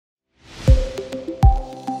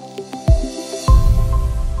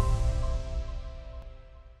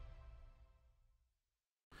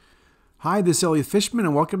Hi, this is Elliot Fishman,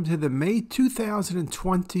 and welcome to the May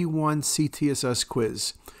 2021 CTisus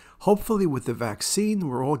quiz. Hopefully with the vaccine,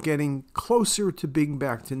 we're all getting closer to being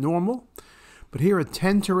back to normal, but here are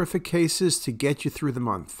 10 terrific cases to get you through the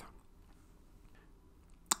month.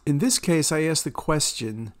 In this case, I asked the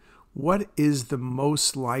question, what is the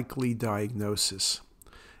most likely diagnosis?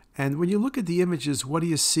 And when you look at the images, what do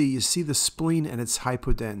you see? You see the spleen and it's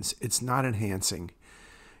hypodense. It's not enhancing.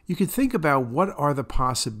 You can think about what are the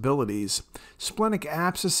possibilities. Splenic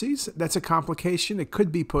abscesses, that's a complication. It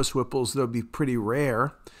could be post-Whipple's, they'll be pretty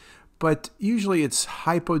rare. But usually it's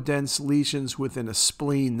hypodense lesions within a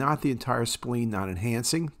spleen, not the entire spleen, not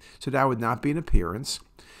enhancing. So that would not be an appearance.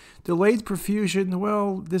 Delayed perfusion,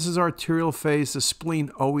 well, this is arterial phase. The spleen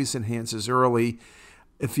always enhances early.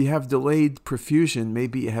 If you have delayed perfusion,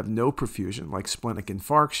 maybe you have no perfusion, like splenic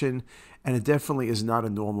infarction, and it definitely is not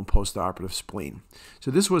a normal postoperative spleen.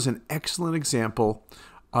 So this was an excellent example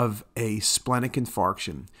of a splenic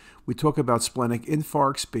infarction. We talk about splenic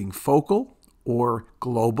infarcts being focal or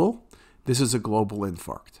global. This is a global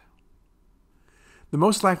infarct. The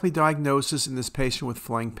most likely diagnosis in this patient with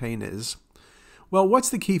flank pain is, well,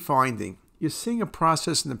 what's the key finding? You're seeing a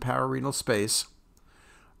process in the pararenal space,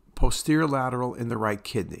 posterior lateral in the right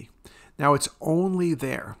kidney. Now it's only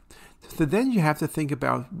there. So then you have to think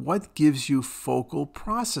about what gives you focal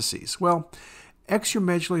processes. Well,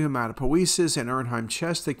 extramedullary hematopoiesis and Ernheim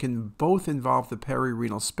chest, they can both involve the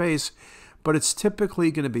perirenal space, but it's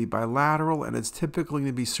typically going to be bilateral and it's typically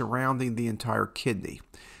going to be surrounding the entire kidney.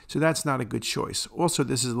 So that's not a good choice. Also,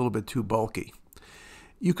 this is a little bit too bulky.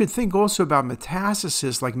 You could think also about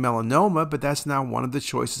metastasis like melanoma, but that's not one of the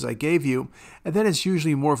choices I gave you, and then it's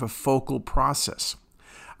usually more of a focal process.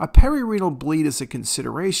 A perirenal bleed is a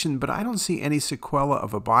consideration, but I don't see any sequela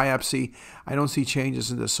of a biopsy. I don't see changes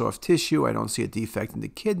in the soft tissue. I don't see a defect in the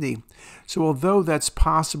kidney. So although that's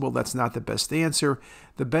possible, that's not the best answer.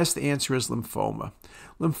 The best answer is lymphoma.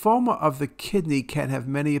 Lymphoma of the kidney can have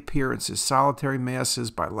many appearances: solitary masses,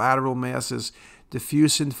 bilateral masses,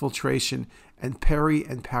 diffuse infiltration, and peri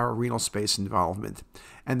and pararenal space involvement.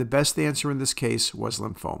 And the best answer in this case was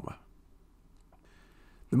lymphoma.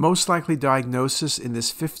 The most likely diagnosis in this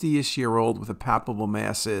 50-ish-year-old with a palpable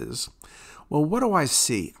mass is, well, what do I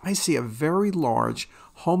see? I see a very large,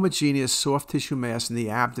 homogeneous soft tissue mass in the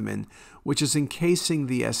abdomen, which is encasing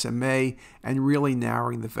the SMA and really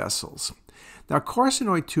narrowing the vessels. Now,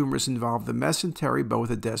 carcinoid tumors involve the mesentery, but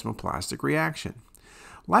with a desmoplastic reaction.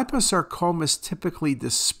 Liposarcomas typically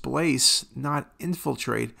displace, not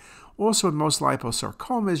infiltrate. Also, in most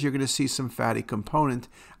liposarcomas, you're going to see some fatty component.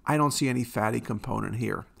 I don't see any fatty component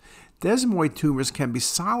here. Desmoid tumors can be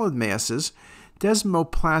solid masses.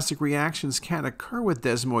 Desmoplastic reactions can occur with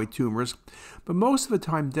desmoid tumors, but most of the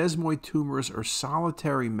time, desmoid tumors are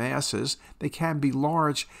solitary masses. They can be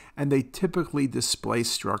large, and they typically displace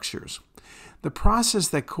structures. The process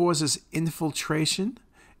that causes infiltration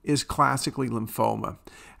is classically lymphoma.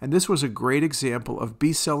 And this was a great example of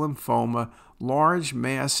B-cell lymphoma, large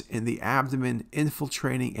mass in the abdomen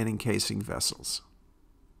infiltrating and encasing vessels.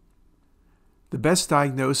 The best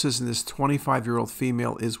diagnosis in this 25-year-old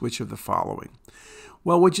female is which of the following?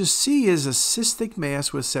 Well, what you see is a cystic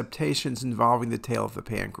mass with septations involving the tail of the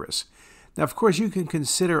pancreas. Now, of course, you can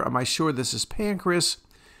consider, am I sure this is pancreas?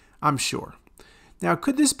 I'm sure. Now,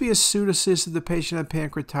 could this be a pseudocyst if the patient had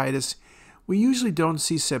pancreatitis? We usually don't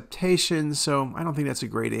see septation, so I don't think that's a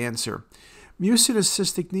great answer. Mucinous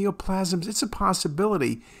cystic neoplasms, it's a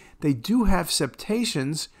possibility. They do have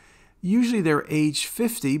septations. Usually they're age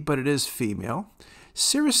 50, but it is female.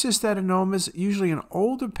 Serous adenomas, usually an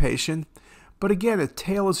older patient, but again, a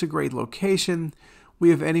tail is a great location. We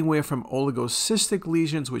have anywhere from oligocystic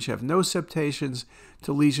lesions, which have no septations,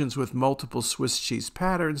 to lesions with multiple Swiss cheese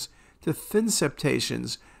patterns, to thin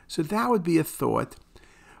septations. So that would be a thought.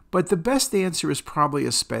 But the best answer is probably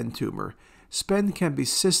a SPEN tumor. SPEN can be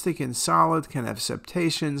cystic and solid, can have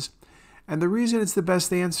septations, and the reason it's the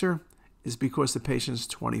best answer is because the patient's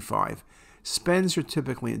 25. SPENs are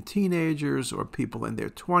typically in teenagers or people in their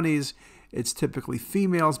 20s. It's typically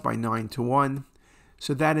females by 9-to-1,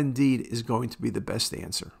 so that indeed is going to be the best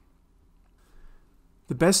answer.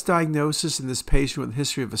 The best diagnosis in this patient with a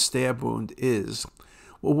history of a stab wound is,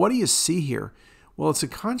 well, what do you see here? Well, it's a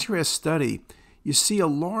contrast study. You see a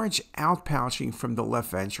large outpouching from the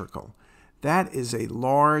left ventricle. That is a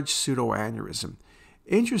large pseudoaneurysm.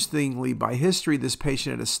 Interestingly, by history, this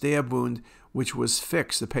patient had a stab wound which was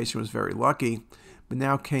fixed. The patient was very lucky, but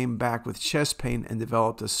now came back with chest pain and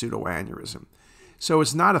developed a pseudoaneurysm. So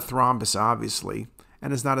it's not a thrombus, obviously,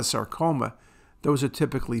 and it's not a sarcoma. Those are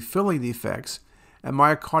typically filling defects, and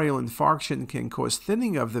myocardial infarction can cause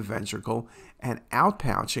thinning of the ventricle and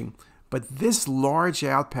outpouching, But this large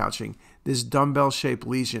outpouching, this dumbbell-shaped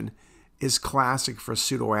lesion, is classic for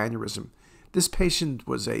pseudoaneurysm. This patient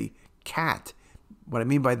was a cat. What I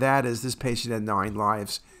mean by that is this patient had 9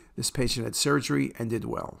 lives. This patient had surgery and did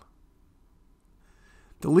well.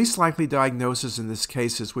 The least likely diagnosis in this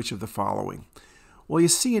case is which of the following? Well, you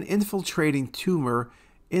see an infiltrating tumor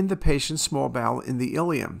in the patient's small bowel in the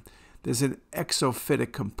ileum. There's an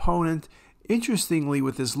exophytic component. Interestingly,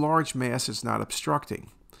 with this large mass, it's not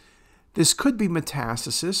obstructing. This could be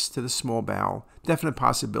metastasis to the small bowel, definite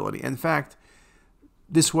possibility. In fact,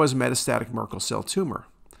 this was metastatic Merkel cell tumor.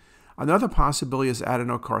 Another possibility is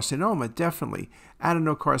adenocarcinoma, definitely.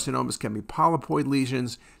 Adenocarcinomas can be polypoid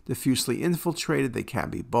lesions, diffusely infiltrated, they can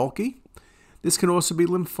be bulky. This can also be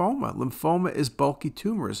lymphoma. Lymphoma is bulky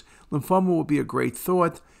tumors. Lymphoma will be a great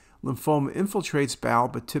thought. Lymphoma infiltrates bowel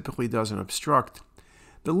but typically doesn't obstruct.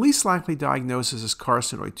 The least likely diagnosis is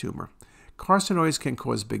carcinoid tumor. Carcinoids can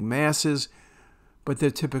cause big masses, but they're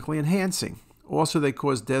typically enhancing. Also, they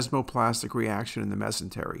cause desmoplastic reaction in the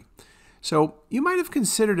mesentery. So you might have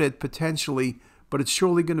considered it potentially, but it's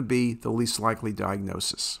surely going to be the least likely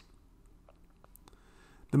diagnosis.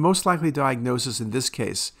 The most likely diagnosis in this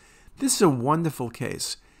case, this is a wonderful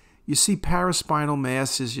case. You see paraspinal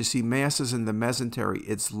masses, you see masses in the mesentery.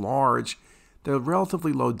 It's large. They're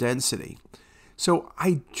relatively low density. So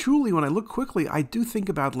I truly, when I look quickly, I do think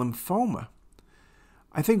about lymphoma.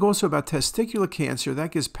 I think also about testicular cancer.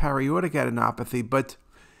 That gives paraortic adenopathy, but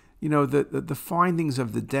you know, the findings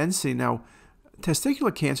of the density. Now,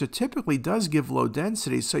 testicular cancer typically does give low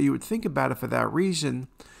density, so you would think about it for that reason.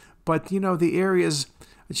 But, you know, the areas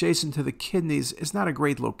adjacent to the kidneys is not a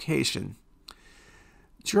great location.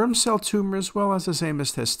 Germ cell tumors, well, as the same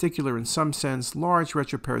as testicular in some sense, large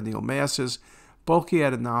retroperitoneal masses, bulky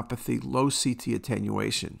adenopathy, low CT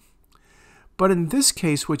attenuation. But in this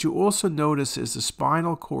case, what you also notice is the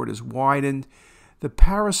spinal cord is widened. The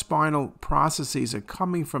paraspinal processes are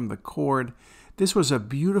coming from the cord. This was a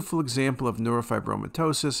beautiful example of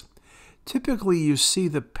neurofibromatosis. Typically, you see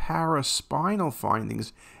the paraspinal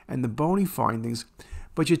findings and the bony findings,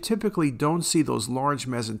 but you typically don't see those large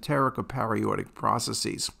mesenteric or paraortic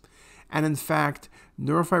processes. And in fact,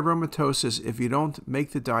 neurofibromatosis, if you don't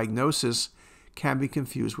make the diagnosis, can be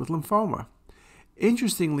confused with lymphoma.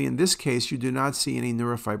 Interestingly, in this case, you do not see any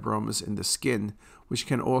neurofibromas in the skin, which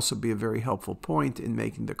can also be a very helpful point in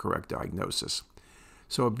making the correct diagnosis.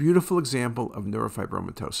 So a beautiful example of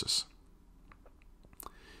neurofibromatosis.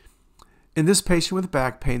 In this patient with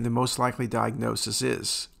back pain, the most likely diagnosis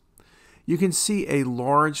is, you can see a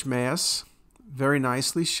large mass, very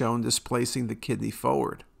nicely shown, displacing the kidney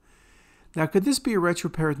forward. Now, could this be a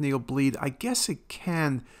retroperitoneal bleed? I guess it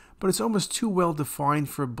can, but it's almost too well defined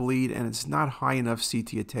for a bleed and it's not high enough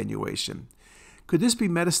CT attenuation. Could this be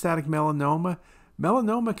metastatic melanoma?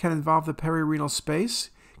 Melanoma can involve the perirenal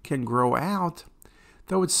space, can grow out,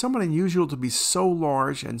 though it's somewhat unusual to be so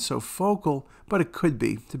large and so focal, but it could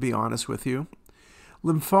be, to be honest with you.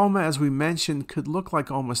 Lymphoma, as we mentioned, could look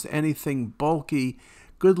like almost anything, bulky,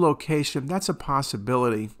 good location, that's a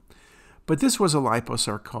possibility. But this was a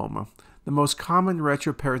liposarcoma, the most common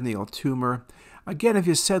retroperitoneal tumor. Again, if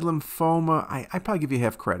you said lymphoma, I'd probably give you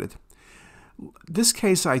half credit. This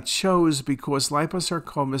case I chose because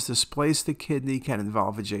liposarcomas displace the kidney, can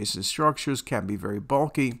involve adjacent structures, can be very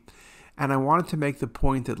bulky, and I wanted to make the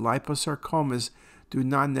point that liposarcomas do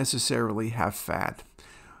not necessarily have fat.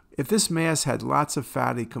 If this mass had lots of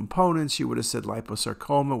fatty components, you would have said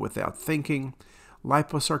liposarcoma without thinking.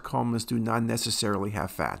 Liposarcomas do not necessarily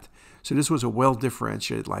have fat. So this was a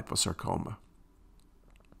well-differentiated liposarcoma.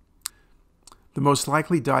 The most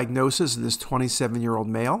likely diagnosis in this 27-year-old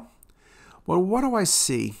male. Well, what do I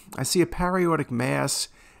see? I see a paraortic mass,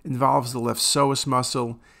 involves the left psoas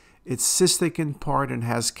muscle. It's cystic in part and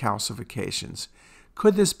has calcifications.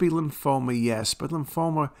 Could this be lymphoma? Yes, but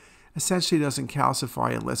lymphoma essentially doesn't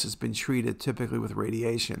calcify unless it's been treated, typically with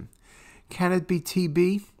radiation. Can it be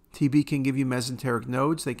TB? TB can give you mesenteric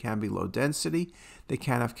nodes. They can be low density. They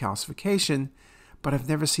can have calcification, but I've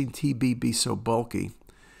never seen TB be so bulky.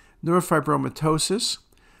 Neurofibromatosis,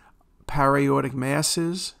 paraortic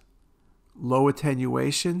masses, low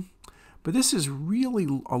attenuation, but this is really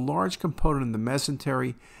a large component in the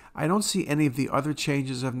mesentery. I don't see any of the other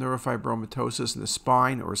changes of neurofibromatosis in the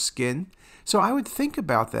spine or skin, so I would think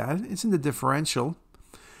about that. It's in the differential,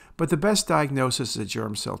 but the best diagnosis is a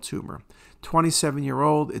germ cell tumor.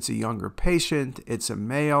 27-year-old, it's a younger patient, it's a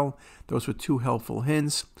male. Those were two helpful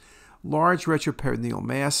hints. Large retroperitoneal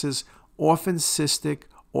masses, often cystic,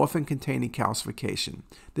 often containing calcification.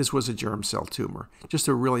 This was a germ cell tumor. Just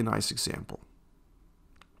a really nice example.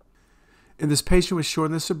 In this patient with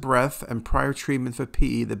shortness of breath and prior treatment for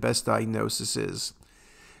PE, the best diagnosis is.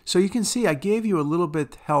 So you can see I gave you a little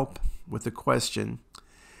bit help with the question.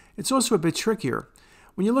 It's also a bit trickier.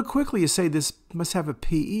 When you look quickly, you say this must have a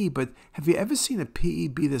PE, but have you ever seen a PE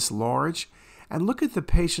be this large? And look at the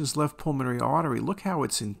patient's left pulmonary artery. Look how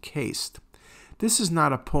it's encased. This is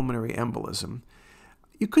not a pulmonary embolism.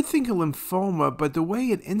 You could think of lymphoma, but the way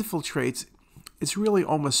it infiltrates, it's really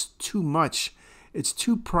almost too much. It's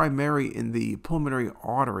too primary in the pulmonary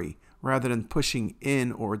artery rather than pushing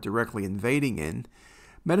in or directly invading in.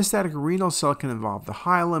 Metastatic renal cell can involve the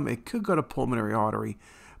hilum. It could go to pulmonary artery,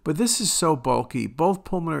 but this is so bulky. Both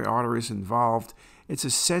pulmonary arteries involved. It's a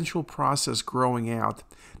central process growing out.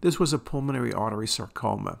 This was a pulmonary artery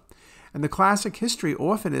sarcoma. And the classic history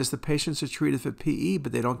often is the patients are treated for PE,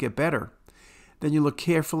 but they don't get better. Then you look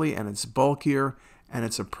carefully and it's bulkier and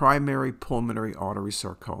it's a primary pulmonary artery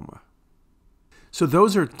sarcoma. So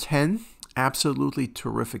those are 10 absolutely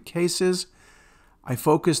terrific cases. I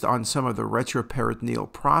focused on some of the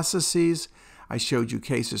retroperitoneal processes. I showed you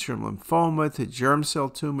cases from lymphoma to germ cell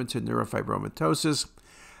tumor to neurofibromatosis.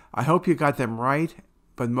 I hope you got them right,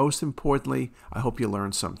 but most importantly, I hope you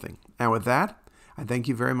learned something. And with that, I thank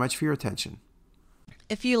you very much for your attention.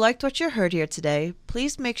 If you liked what you heard here today,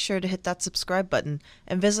 please make sure to hit that subscribe button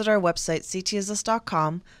and visit our website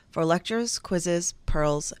CTisus.com for lectures, quizzes,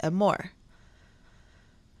 pearls, and more.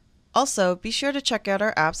 Also, be sure to check out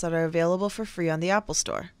our apps that are available for free on the Apple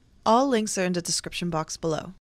Store. All links are in the description box below.